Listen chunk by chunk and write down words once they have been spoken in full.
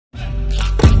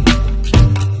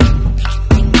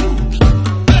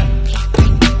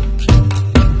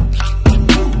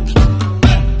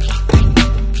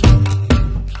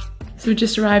we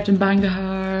just arrived in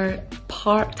Pugdundee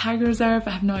Park Tiger Reserve. I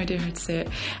have no idea how to say it.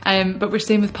 But we're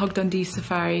staying with Pugdundee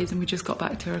Safaris, and we just got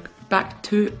back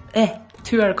to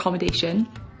our accommodation.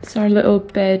 It's our little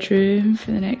bedroom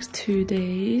for the next 2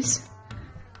 days.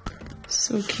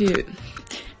 So cute.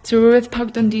 So we're with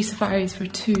Pugdundee Safaris for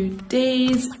 2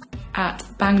 days at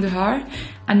Pugdundee,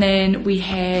 and then we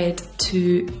head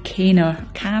to Cana.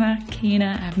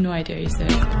 I have no idea how you say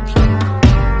it.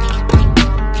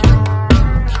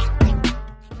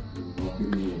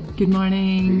 Good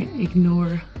morning,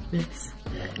 ignore this.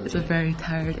 It's a very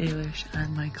tired Ailish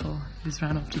and Michael, who's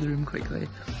ran off to the room quickly.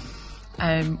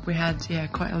 We had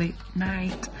quite a late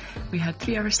night. We had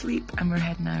 3 hours sleep and we're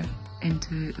heading out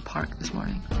into the park this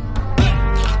morning.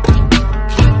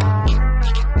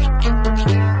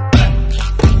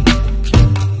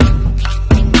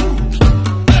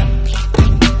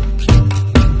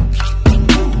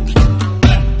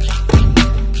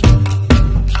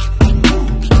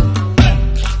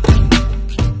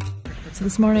 So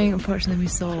this morning, unfortunately, we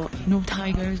saw no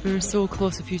tigers. We were so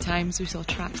close a few times. We saw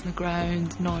tracks on the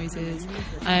ground, noises,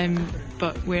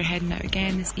 but we're heading out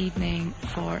again this evening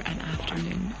for an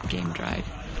afternoon game drive.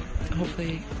 So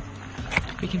hopefully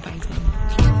we can find some.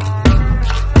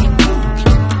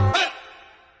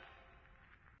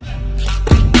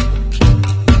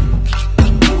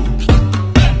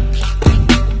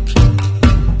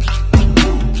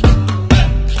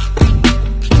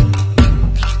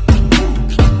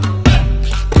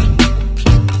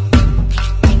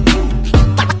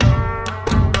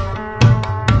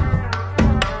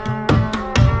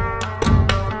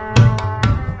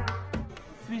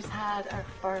 Our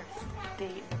first day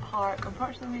in the park.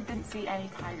 Unfortunately, we didn't see any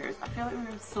tigers. I feel like we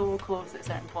were so close at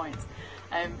certain points.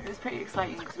 It was pretty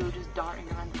exciting because we were just darting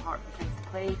around the park from place to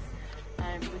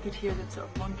place. We could hear the sort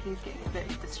of monkeys getting a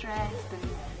bit distressed and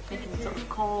making sort of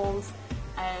calls,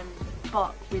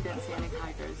 but we didn't see any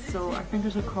tigers. So our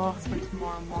fingers are crossed for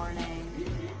tomorrow morning.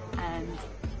 And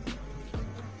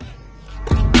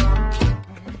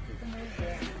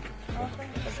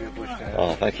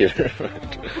oh, thank you very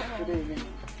much.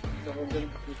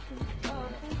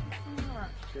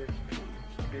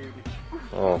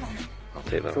 Oh, I'll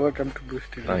take that. So welcome to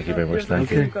Boosting. Thank you very much,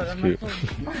 thank you. It's cute.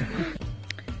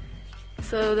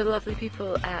 So the lovely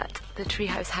people at the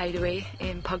Treehouse Hideaway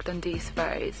in Pugdundee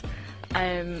Safaris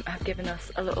have given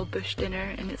us a little bush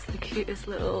dinner, and it's the cutest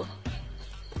little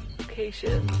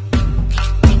location.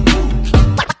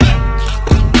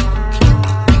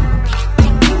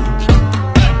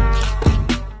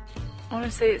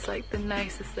 Honestly, it's like the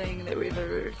nicest thing that we've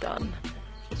ever done.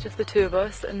 It's just the 2 of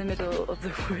us in the middle of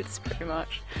the woods pretty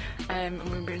much, and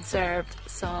we've been served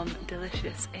some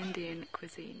delicious Indian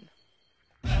cuisine.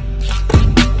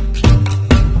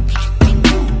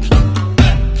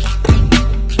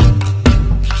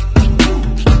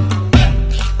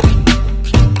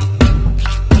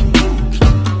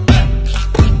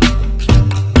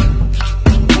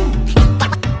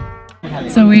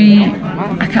 So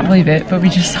I can't believe it, but we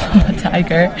just saw a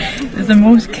tiger. It's the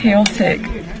most chaotic,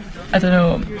 I don't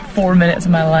know, 4 minutes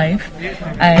of my life,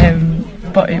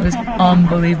 but it was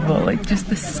unbelievable, like just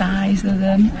the size of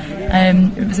them.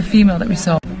 It was a female that we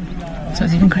saw, so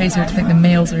it's even crazier to think the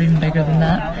males are even bigger than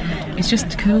that. It's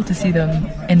just cool to see them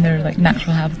in their like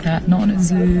natural habitat, not in a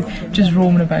zoo, just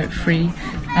roaming about free.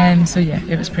 So yeah,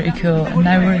 it was pretty cool, and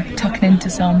now we're tucking into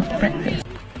some breakfast.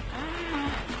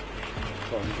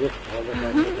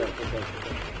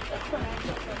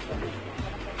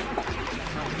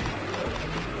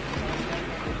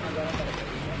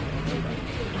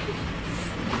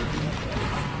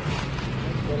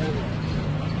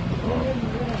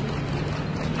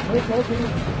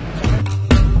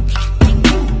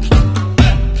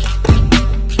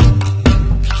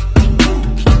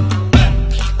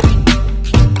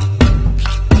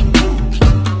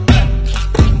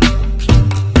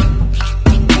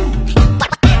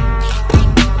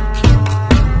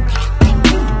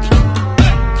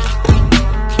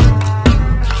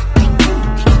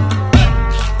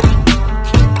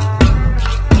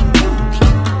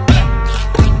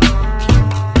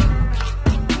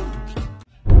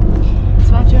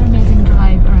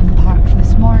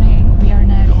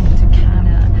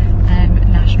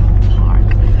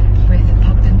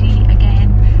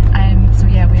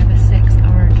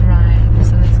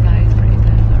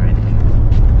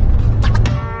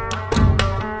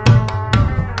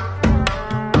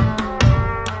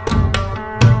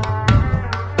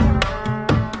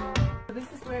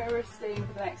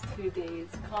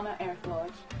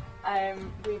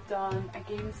 We've done a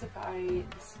game safari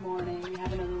this morning, we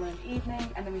have another one in the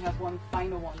evening, and then we have one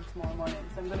final one tomorrow morning.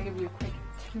 So I'm going to give you a quick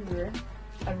tour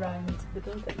around the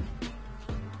building.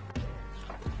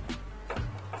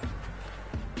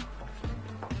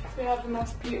 We have the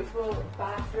most beautiful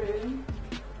bathroom.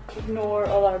 Ignore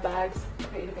all our bags,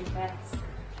 created a big mess.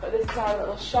 But this is our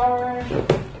little shower.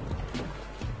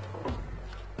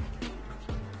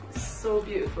 It's so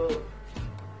beautiful.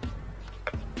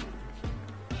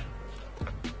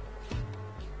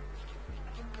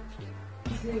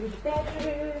 This is the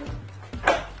bedroom.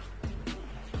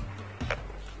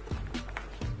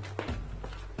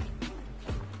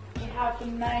 We have the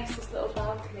nicest little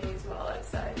balcony as well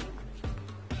outside.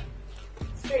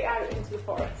 Straight out into the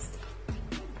forest.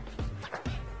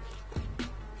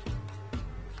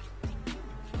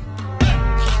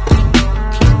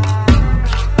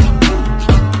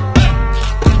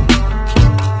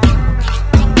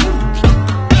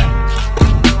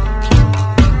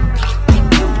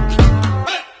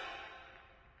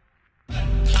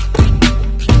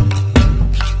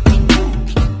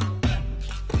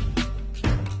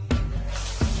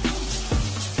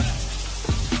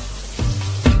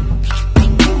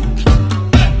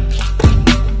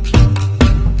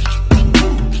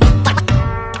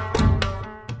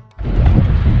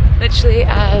 Literally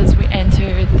as we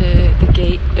entered the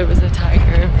gate there was a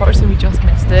tiger. Unfortunately we just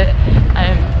missed it,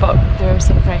 but there are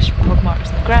some fresh pug marks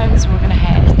on the ground, so we're going to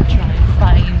head and try and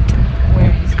find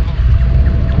where he's gone.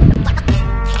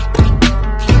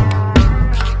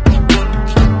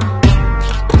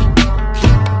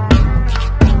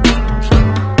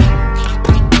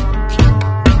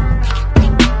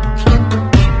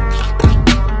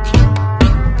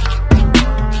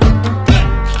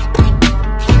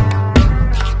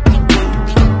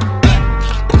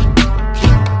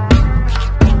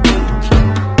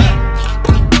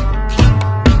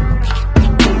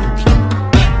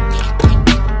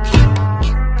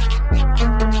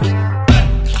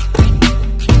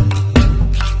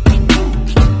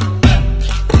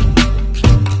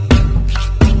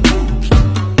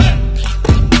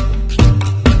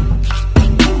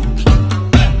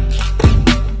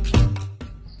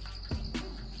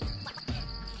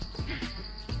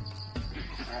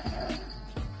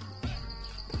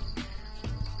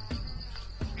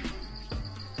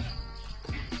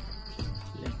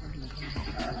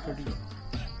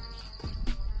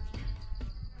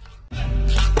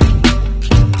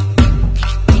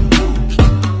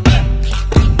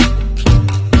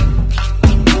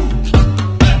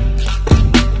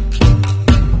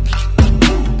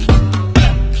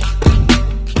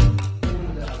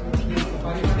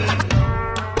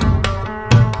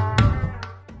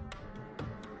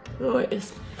 Oh,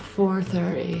 it's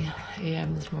 4:30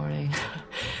 AM this morning.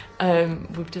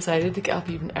 We've decided to get up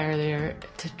even earlier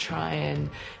to try and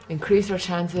increase our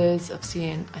chances of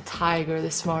seeing a tiger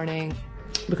this morning.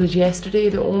 Because yesterday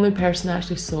the only person that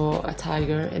actually saw a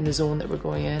tiger in the zone that we're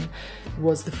going in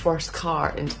was the first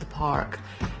car into the park.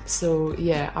 So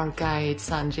yeah, our guide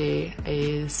Sanjay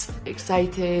is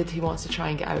excited. He wants to try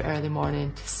and get out early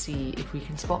morning to see if we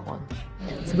can spot one.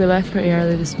 So we left pretty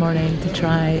early this morning to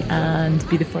try and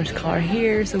be the first car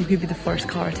here, so we could be the first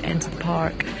car to enter the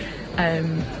park.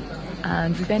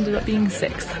 And we've ended up being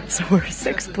 6th, so we're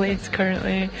 6th place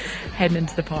currently heading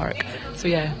into the park. So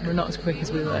yeah, we're not as quick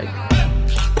as we like.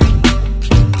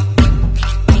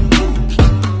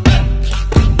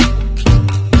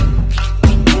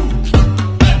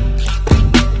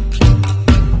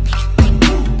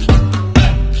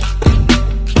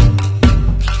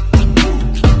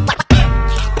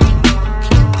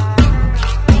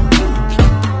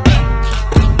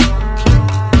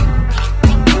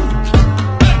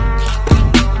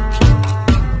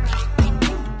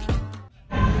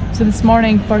 So this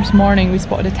morning, first morning, we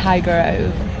spotted a tiger out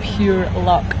of pure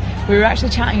luck. We were actually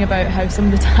chatting about how some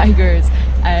of the tigers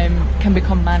can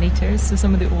become man-eaters. So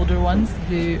some of the older ones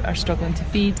who are struggling to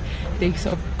feed, they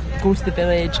sort of go to the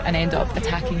village and end up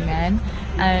attacking men.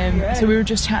 So we were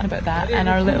just chatting about that, and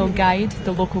our little guide,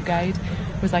 the local guide,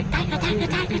 was like, tiger, tiger,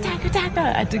 tiger, tiger,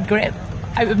 tiger. I did great.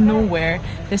 Out of nowhere,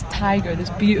 this tiger, this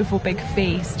beautiful big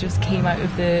face, just came out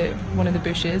of one of the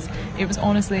bushes. It was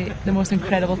honestly the most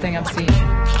incredible thing I've seen.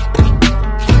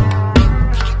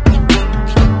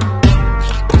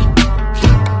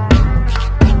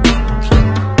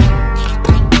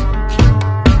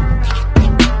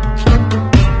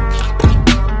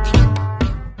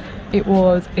 It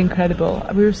was incredible.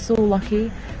 We were so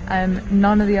lucky.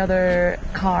 None of the other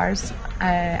cars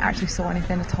actually saw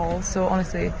anything at all. So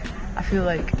honestly, I feel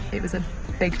like it was a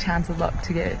big chance of luck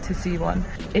to get to see one.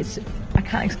 I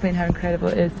can't explain how incredible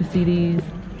it is to see these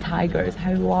tigers,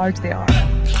 how large they are.